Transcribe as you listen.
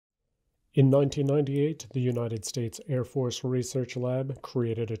In 1998, the United States Air Force Research Lab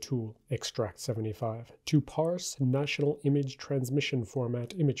created a tool, Extract75, to parse National Image Transmission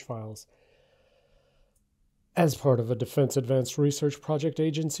Format image files as part of a Defense Advanced Research Project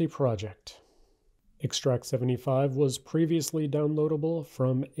Agency project. Extract75 was previously downloadable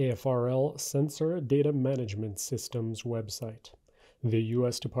from AFRL Sensor Data Management Systems website. The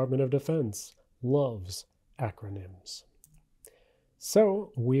U.S. Department of Defense loves acronyms.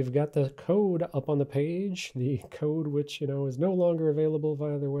 So we've got the code up on the page, the code which, is no longer available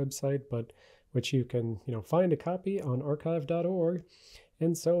via their website, but which you can, find a copy on archive.org.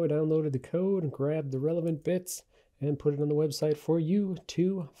 And so I downloaded the code, grabbed the relevant bits, and put it on the website for you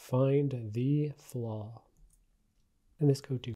to find the flaw. And this code too.